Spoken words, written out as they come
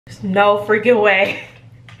There's no freaking way.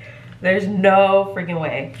 There's no freaking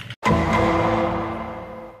way.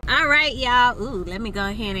 All right, y'all. Ooh, let me go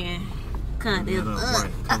ahead and cut this up.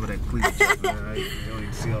 Cover that cleavage up, man. You don't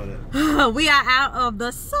even see all that. We are out of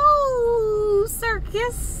the Soul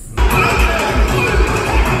Circus.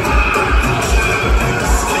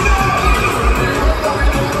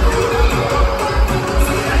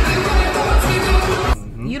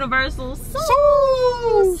 Universal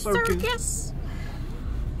Soul Circus.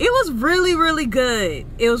 It was really, really good.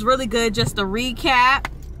 It was really good. Just to recap,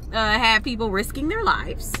 had people risking their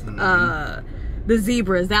lives. The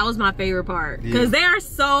zebras, that was my favorite part, because they are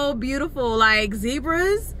so beautiful. Like,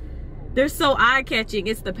 zebras, they're so eye-catching.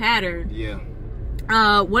 It's the pattern.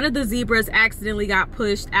 One of the zebras accidentally got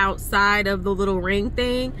pushed outside of the little ring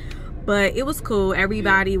thing, but it was cool.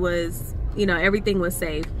 Everybody was, you know, everything was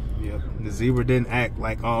safe. The zebra didn't act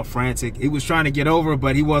like all frantic. He was trying to get over,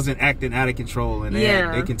 but he wasn't acting out of control, and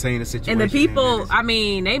they contained the situation. And the people, I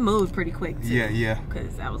mean, they moved pretty quick too.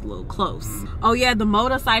 Because that was a little close. Oh yeah, the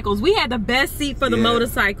motorcycles. We had the best seat for the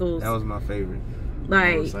motorcycles. That was my favorite.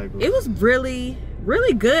 Like, it was really,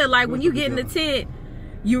 really good. Like, when you get in the tent,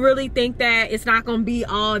 you really think that it's not gonna be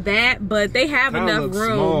all that, but they have enough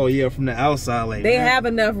room. Small, from the outside, like they have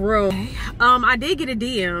enough room. I did get a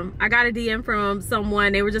DM. I got a DM from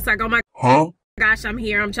someone. They were just like, "Oh my gosh, I'm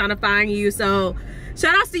here. I'm trying to find you." So,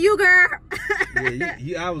 shout outs to you, girl.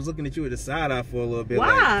 I was looking at you with the side eye for a little bit.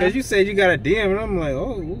 Why? Because you said you got a DM, and I'm like,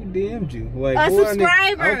 oh, who DM'd you? Like, a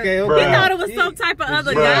subscriber. Okay. He thought it was some type of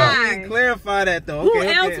other guy. Clarify that though. Who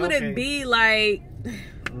else would it be? Like,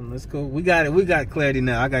 that's cool. We got it. We got clarity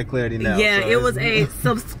now. I got clarity now. Yeah, so it was a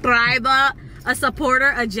subscriber, a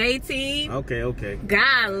supporter, a J team. Okay.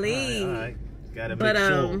 Golly. All right. Gotta make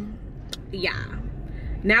sure. Yeah.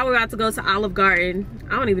 Now we're about to go to Olive Garden.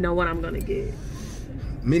 I don't even know what I'm gonna get.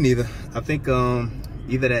 Me neither. I think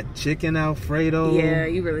either that chicken Alfredo. Yeah,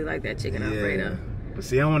 you really like that chicken Alfredo. But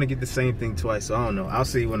see, I don't want to get the same thing twice, so I don't know. I'll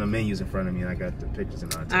see when the menu's in front of me and I got the pictures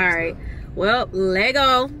and all that. All right. Well,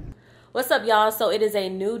 Lego. What's up, y'all? So it is a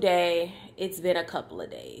new day. It's been a couple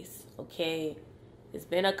of days, okay? It's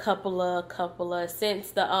been a couple of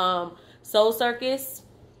since the Soul Circus.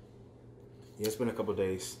 Yeah, it's been a couple of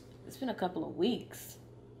days. It's been a couple of weeks.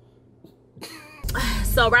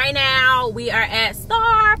 So right now we are at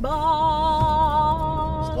Starbucks.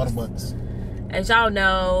 As y'all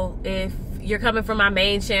know, if you're coming from my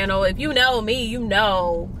main channel, if you know me, you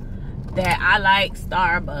know that I like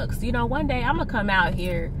Starbucks. You know, one day I'm gonna come out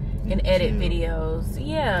here and edit videos.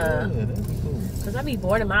 Yeah, that'd be cool. Cause I be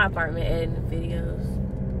bored in my apartment editing videos.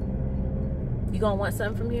 You gonna want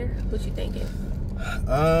something from here? What you thinking?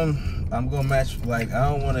 I'm gonna match. Like, I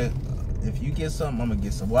don't want to. If you get something, I'm gonna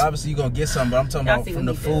get something. Well, obviously you're gonna get something, but I'm talking about from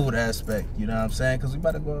the food aspect. You know what I'm saying? Cause we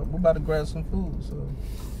about to grab some food. So,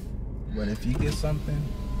 but if you get something,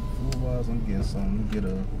 food-wise, I'm getting something. Get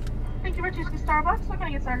a. Thank you for choosing Starbucks. What can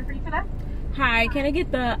I get started for you today? Hi, can I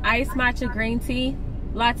get the iced matcha green tea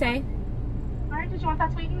latte? All right. Did you want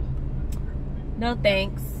that sweetened? No,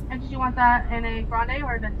 thanks. And did you want that in a grande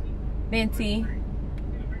or a venti? Venti.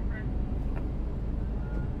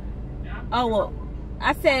 Oh, well,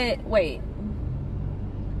 I said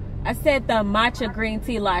the matcha green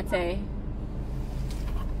tea latte.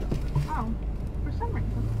 Oh, for some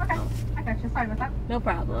reason. Okay, I got you. Sorry about that. No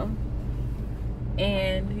problem.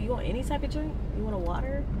 And you want any type of drink? You want a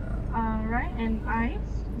water? All right, and ice.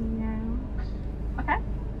 No. Okay.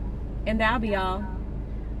 And that'll be all.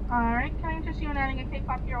 All right, can I interest you in adding a cake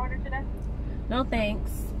pop to your order today? No,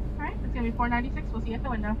 thanks. All right, it's gonna be $4.96. We'll see you at the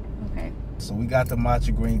window. Okay. So we got the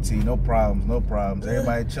matcha green tea. No problems.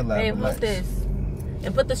 Everybody chill out. Hey, what's this?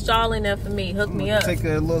 And put the straw in there for me. Hook me up. Take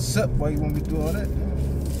a little sip while you want me to do all that.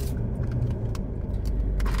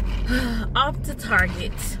 Off to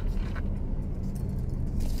Target.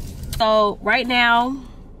 So right now,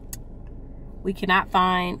 we cannot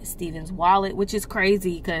find Steven's wallet, which is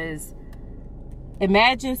crazy because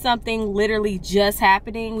imagine something literally just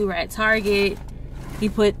happening. We were at Target. He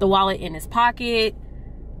put the wallet in his pocket.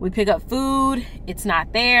 We pick up food. It's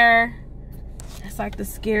not there. It's like the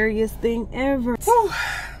scariest thing ever. Whew.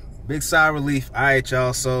 Big sigh of relief. All right,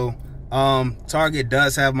 y'all. So, Target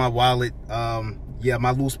does have my wallet. Yeah, my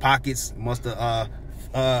loose pockets must have,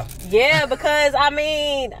 yeah, because, I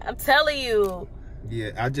mean, I'm telling you.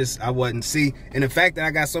 Yeah, I wasn't. See, and the fact that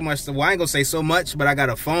I got so much, well, I ain't gonna say so much, but I got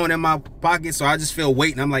a phone in my pocket, so I just feel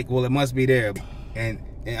weight, and I'm like, well, it must be there. And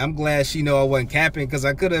I'm glad she know I wasn't capping, because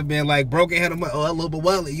I could have been like broken head. I'm like, oh, I love my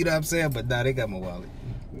wallet, you know what I'm saying? But nah, they got my wallet.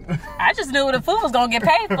 I just knew the food was gonna get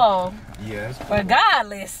paid for. Yeah.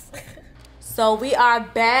 Regardless. So we are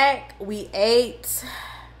back. We ate.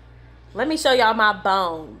 Let me show y'all my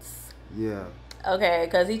bones. Yeah. Okay,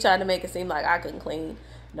 because he tried to make it seem like I couldn't clean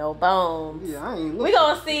no bones. Yeah, I ain't. We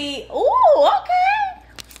gonna see. Ooh, okay.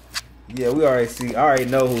 Yeah, we already see. I already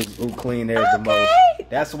know who clean theirs the most.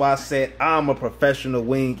 That's why I said I'm a professional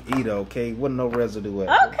wing eater. Okay, wasn't no residue.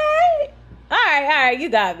 Okay. All right. You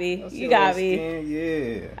got me. You got me. Skin,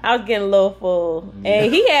 yeah. I was getting a little full,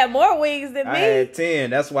 and he had more wings than me. I had 10.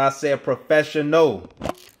 That's why I said professional.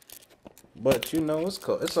 But you know, it's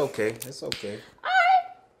cool. It's okay. It's okay. All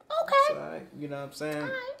right. Okay. It's all right. You know what I'm saying?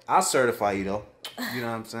 I'll certify you though. You know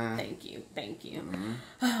what I'm saying? Thank you.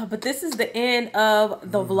 But this is the end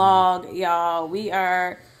of the vlog, y'all. We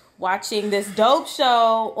are watching this dope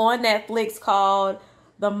show on Netflix called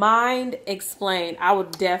The Mind Explained. I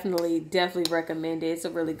would definitely recommend it. It's a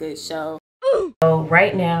really good show. So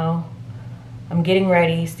right now, I'm getting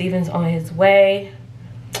ready. Steven's on his way.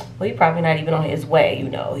 Well, he's probably not even on his way. You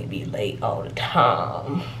know, he'd be late all the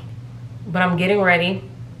time. But I'm getting ready.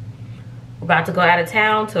 We're about to go out of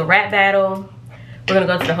town to a rap battle. We're gonna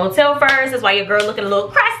go to the hotel first. That's why your girl looking a little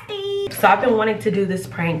crusty. So I've been wanting to do this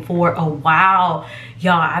prank for a while.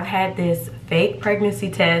 Y'all, I've had this fake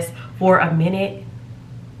pregnancy test for a minute.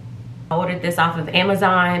 I ordered this off of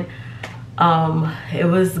Amazon. It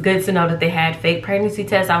was good to know that they had fake pregnancy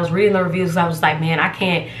tests. I was reading the reviews. I was like, man,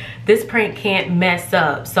 this prank can't mess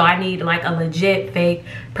up. So I need like a legit fake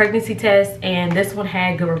pregnancy test, and this one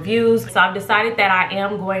had good reviews. So I've decided that I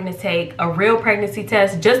am going to take a real pregnancy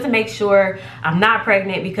test just to make sure I'm not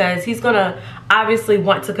pregnant, because he's gonna obviously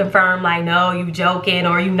want to confirm like, no, you joking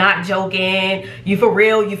or you not joking, you for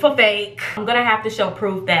real, you for fake. I'm gonna have to show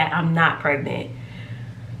proof that I'm not pregnant.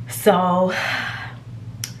 So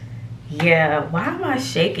yeah, why am I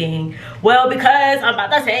shaking? Well, because I'm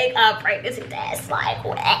about to take a pregnancy test. Like,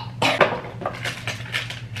 what?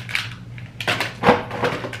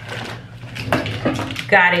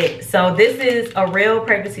 Got it. So this is a real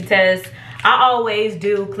pregnancy test. I always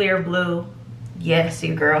do clear blue. Yes,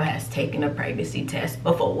 your girl has taken a pregnancy test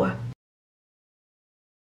before.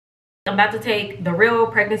 I'm about to take the real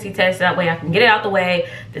pregnancy test. That way I can get it out the way.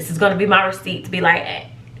 This is going to be my receipt to be like,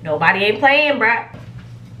 hey, nobody ain't playing, bruh.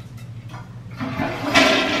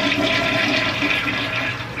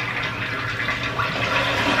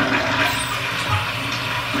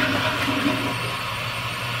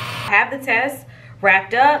 I have the test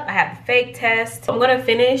wrapped up. I have the fake test. I'm gonna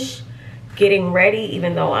finish getting ready,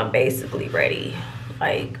 even though I'm basically ready.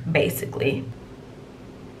 Like, basically.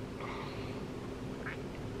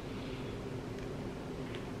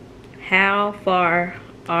 How far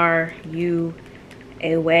are you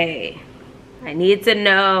away? I need to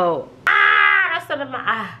know. That's some of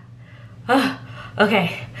my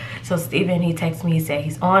okay, so Steven, he texted me, he said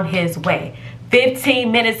he's on his way,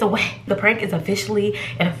 15 minutes away. The prank is officially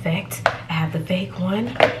in effect. I have the fake one,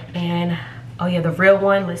 and oh yeah, the real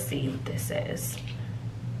one. Let's see what this says.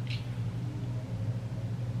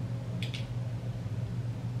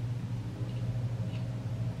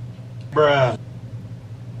 Bruh.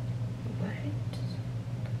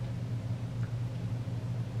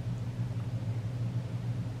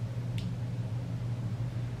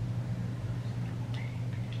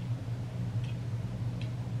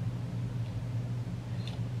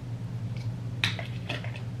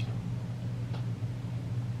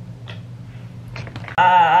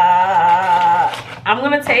 I'm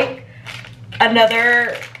gonna take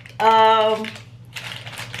another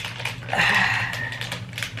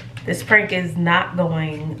this prank is not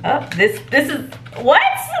going up. This is what?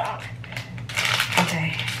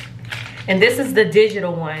 Okay, and this is the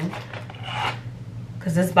digital one,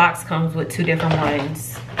 because this box comes with 2 different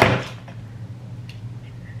ones.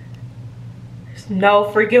 There's no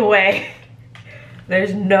freaking way.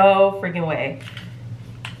 There's no freaking way.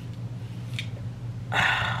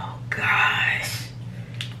 Oh gosh,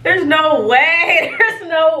 there's no way. There's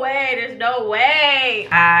no way. There's no way.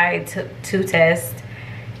 I took 2 tests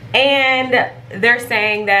and they're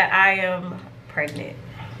saying that I am pregnant.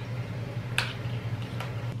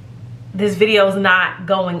 This video is not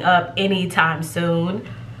going up anytime soon.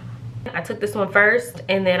 I took this one first,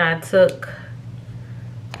 and then I took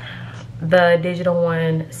the digital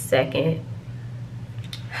one second.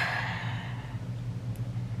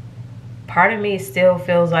 Part of me still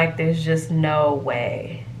feels like there's just no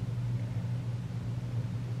way.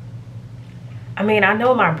 I mean, I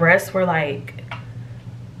know my breasts were like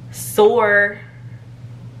sore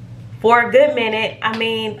for a good minute. I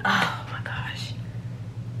mean, oh my gosh.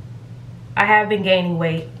 I have been gaining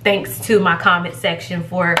weight, thanks to my comment section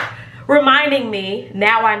for reminding me.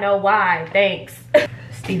 Now I know why. Thanks.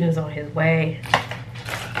 Steven's on his way.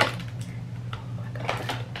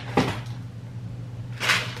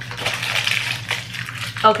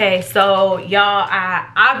 Okay, so y'all, I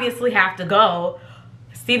obviously have to go.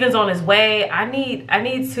 Steven's on his way. I need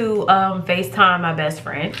to FaceTime my best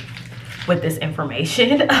friend with this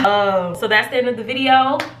information. So that's the end of the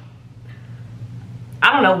video.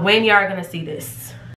 I don't know when y'all are gonna see this.